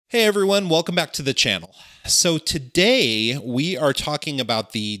Hey everyone, welcome back to the channel. So today we are talking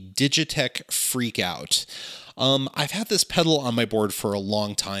about the Digitech FreqOut. I've had this pedal on my board for a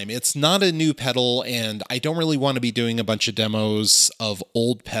long time. It's not a new pedal and I don't really want to be doing a bunch of demos of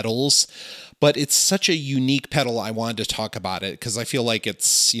old pedals, but it's such a unique pedal I wanted to talk about it because I feel like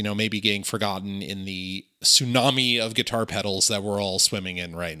it's, maybe getting forgotten in the tsunami of guitar pedals that we're all swimming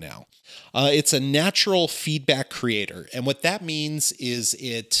in right now. It's a natural feedback creator, and what that means is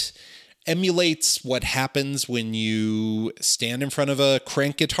it emulates what happens when you stand in front of a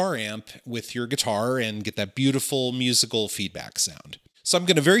crank guitar amp with your guitar and get that beautiful musical feedback sound. So I'm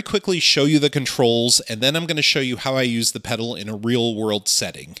going to very quickly show you the controls, and then I'm going to show you how I use the pedal in a real-world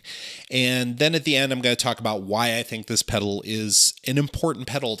setting. And then at the end, I'm going to talk about why I think this pedal is an important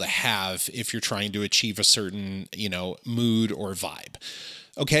pedal to have if you're trying to achieve a certain, mood or vibe.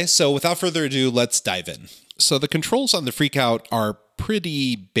 Okay, so without further ado, let's dive in. So the controls on the FreqOut are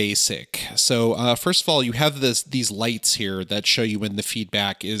pretty basic. So first of all, you have these lights here that show you when the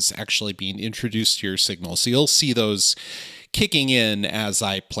feedback is actually being introduced to your signal. So you'll see those kicking in as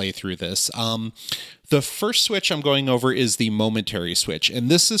I play through this. The first switch I'm going over is the Momentary Switch, and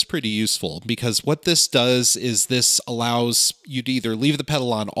this is pretty useful because what this does is this allows you to either leave the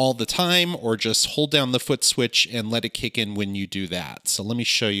pedal on all the time or just hold down the foot switch and let it kick in when you do that. So let me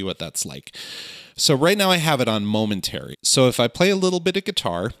show you what that's like. So right now I have it on Momentary. So if I play a little bit of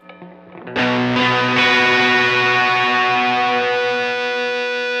guitar,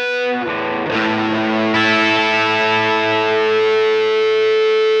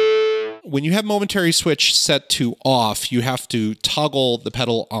 when you have Momentary Switch set to off, you have to toggle the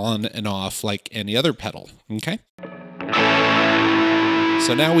pedal on and off like any other pedal, okay?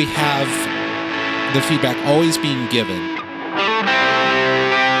 So now we have the feedback always being given.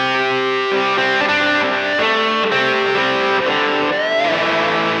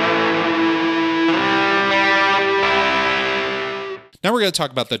 Now we're going to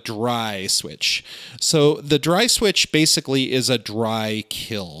talk about the dry switch. So the dry switch basically is a dry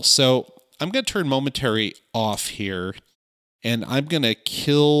kill. So I'm going to turn Momentary off here, and I'm going to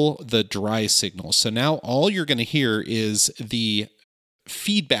kill the dry signal. So now all you're going to hear is the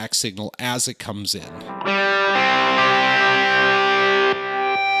feedback signal as it comes in.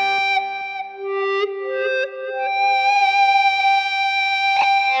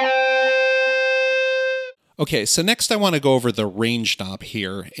 Okay, so next I want to go over the range knob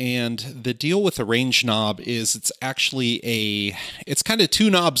here, and the deal with the range knob is it's actually it's kind of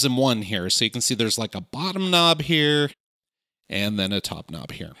two knobs in one here. So you can see there's like a bottom knob here and then a top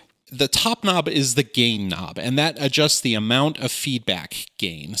knob here. The top knob is the gain knob, and that adjusts the amount of feedback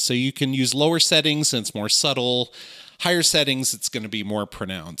gain. So you can use lower settings and it's more subtle. Higher settings, it's going to be more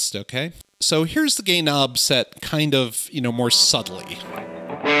pronounced, okay? So here's the gain knob set kind of, more subtly.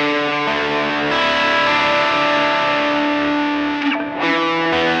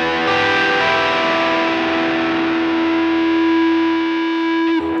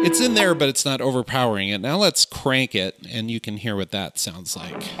 It's in there, but it's not overpowering it. Now let's crank it, and you can hear what that sounds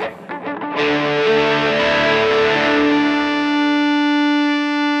like.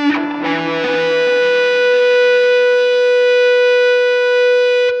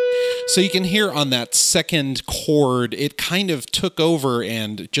 So you can hear on that second chord, it kind of took over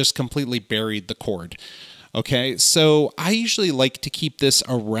and just completely buried the chord. Okay, so I usually like to keep this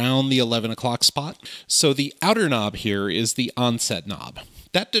around the 11 o'clock spot. So the outer knob here is the onset knob.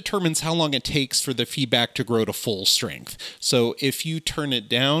 That determines how long it takes for the feedback to grow to full strength. So if you turn it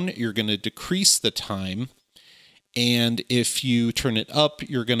down, you're going to decrease the time. And if you turn it up,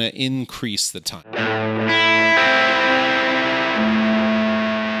 you're going to increase the time.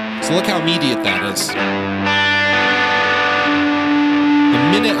 So look how immediate that is.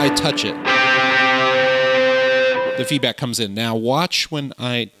 The minute I touch it, the feedback comes in. Now watch when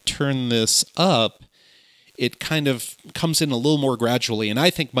I turn this up. It kind of comes in a little more gradually, and I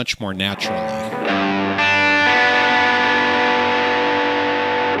think much more naturally.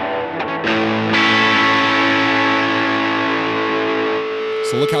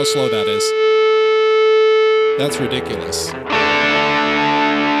 So look how slow that is. That's ridiculous.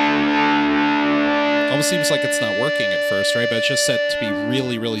 Almost seems like it's not working at first, right? But it's just set to be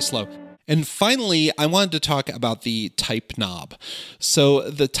really, really slow. And finally, I wanted to talk about the type knob. So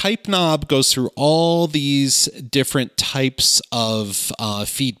the type knob goes through all these different types of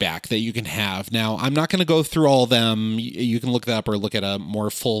feedback that you can have. Now, I'm not going to go through all of them. You can look that up or look at a more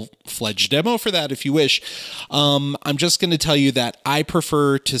full-fledged demo for that if you wish. I'm just going to tell you that I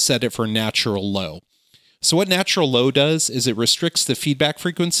prefer to set it for natural low. So what natural low does is it restricts the feedback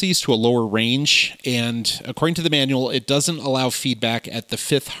frequencies to a lower range, and according to the manual, it doesn't allow feedback at the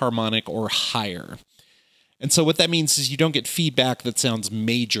 5th harmonic or higher. And so what that means is you don't get feedback that sounds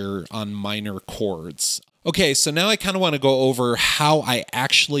major on minor chords. Okay, so now I kind of want to go over how I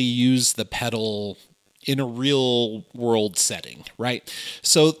actually use the pedal in a real world setting, right?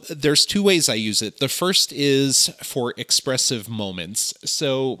 So there's 2 ways I use it. The first is for expressive moments.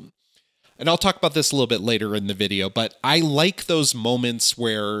 And I'll talk about this a little bit later in the video, but I like those moments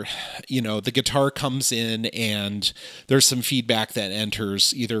where, the guitar comes in and there's some feedback that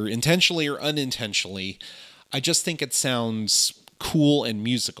enters either intentionally or unintentionally. I just think it sounds cool and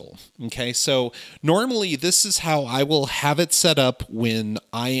musical. Okay, so normally this is how I will have it set up when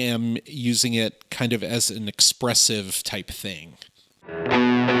I am using it kind of as an expressive type thing.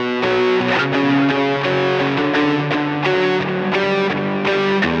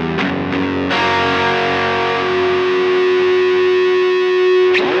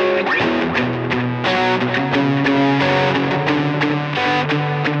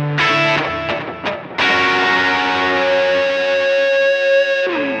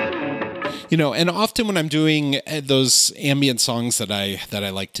 And often when I'm doing those ambient songs that I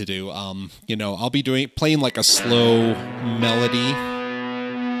like to do, I'll be playing like a slow melody,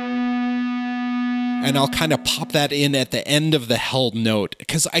 and I'll kind of pop that in at the end of the held note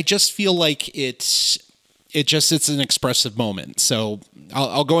because I just feel like it's an expressive moment. So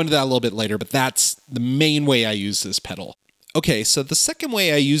I'll go into that a little bit later, but that's the main way I use this pedal. Okay, so the second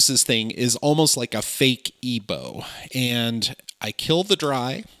way I use this thing is almost like a fake Ebow, and I kill the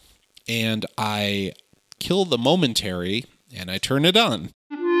dry, and I kill the momentary, and I turn it on.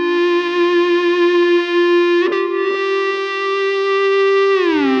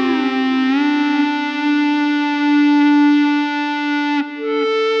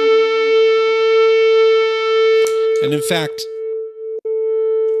 And in fact,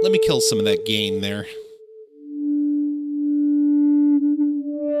 let me kill some of that gain there.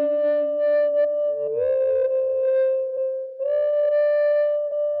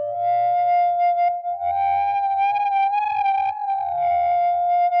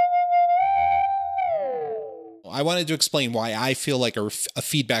 I wanted to explain why I feel like a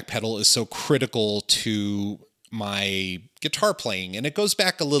feedback pedal is so critical to my guitar playing. And it goes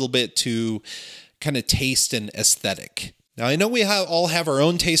back a little bit to kind of taste and aesthetic. Now, I know we all have our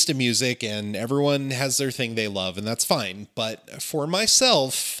own taste in music and everyone has their thing they love, and that's fine. But for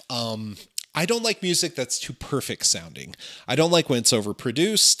myself, I don't like music that's too perfect sounding. I don't like when it's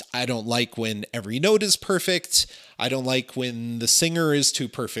overproduced. I don't like when every note is perfect. I don't like when the singer is too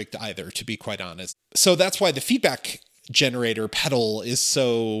perfect either, to be quite honest. So that's why the feedback generator pedal is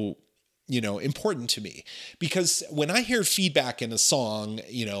so, important to me. Because when I hear feedback in a song,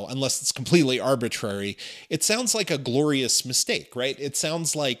 unless it's completely arbitrary, it sounds like a glorious mistake, right? It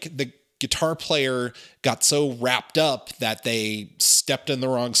sounds like the guitar player got so wrapped up that they stepped in the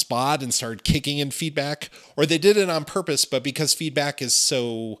wrong spot and started kicking in feedback, or they did it on purpose, but because feedback is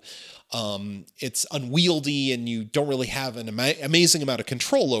so it's unwieldy and you don't really have an amazing amount of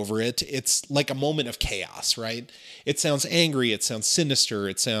control over it, it's like a moment of chaos, right? It sounds angry, it sounds sinister,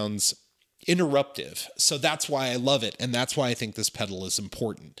 it sounds interruptive. So that's why I love it, and that's why I think this pedal is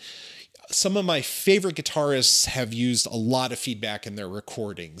important. Some of my favorite guitarists have used a lot of feedback in their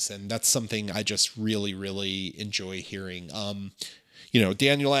recordings, and that's something I just really, really enjoy hearing.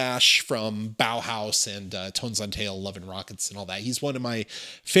 Daniel Ash from Bauhaus and Tones on Tail, Love and Rockets and all that. He's one of my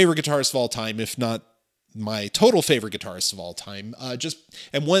favorite guitarists of all time, if not my total favorite guitarist of all time.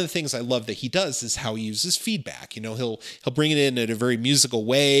 And one of the things I love that he does is how he uses feedback. He'll bring it in a very musical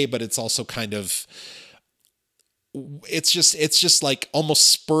way, but it's also kind of, it's just like almost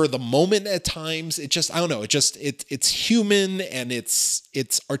spur of the moment at times. I don't know. It's human and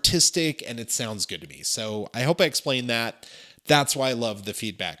it's artistic and it sounds good to me. So I hope I explained that. That's why I love the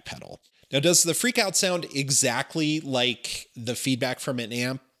feedback pedal. Now, does the FreqOut sound exactly like the feedback from an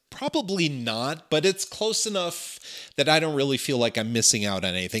amp? Probably not, but it's close enough that I don't really feel like I'm missing out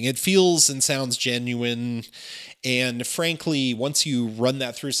on anything. It feels and sounds genuine. And frankly, once you run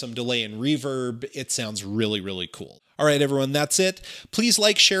that through some delay and reverb, it sounds really, really cool. All right, everyone, that's it. Please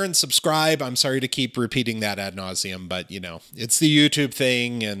like, share, and subscribe. I'm sorry to keep repeating that ad nauseum, but it's the YouTube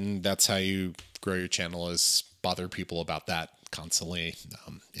thing, and that's how you grow your channel, is bother people about that constantly.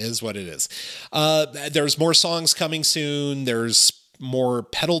 Is what it is. There's more songs coming soon. There's more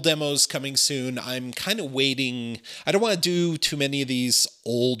pedal demos coming soon. I'm kind of waiting. I don't want to do too many of these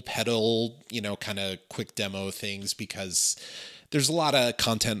old pedal, kind of quick demo things because there's a lot of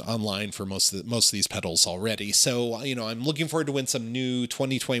content online for most of these pedals already. So, I'm looking forward to when some new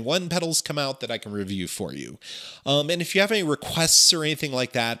 2021 pedals come out that I can review for you. And if you have any requests or anything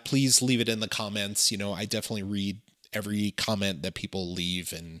like that, please leave it in the comments. I definitely read every comment that people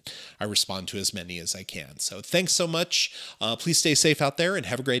leave, and I respond to as many as I can. So thanks so much. Please stay safe out there and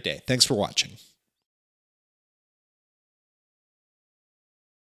have a great day. Thanks for watching.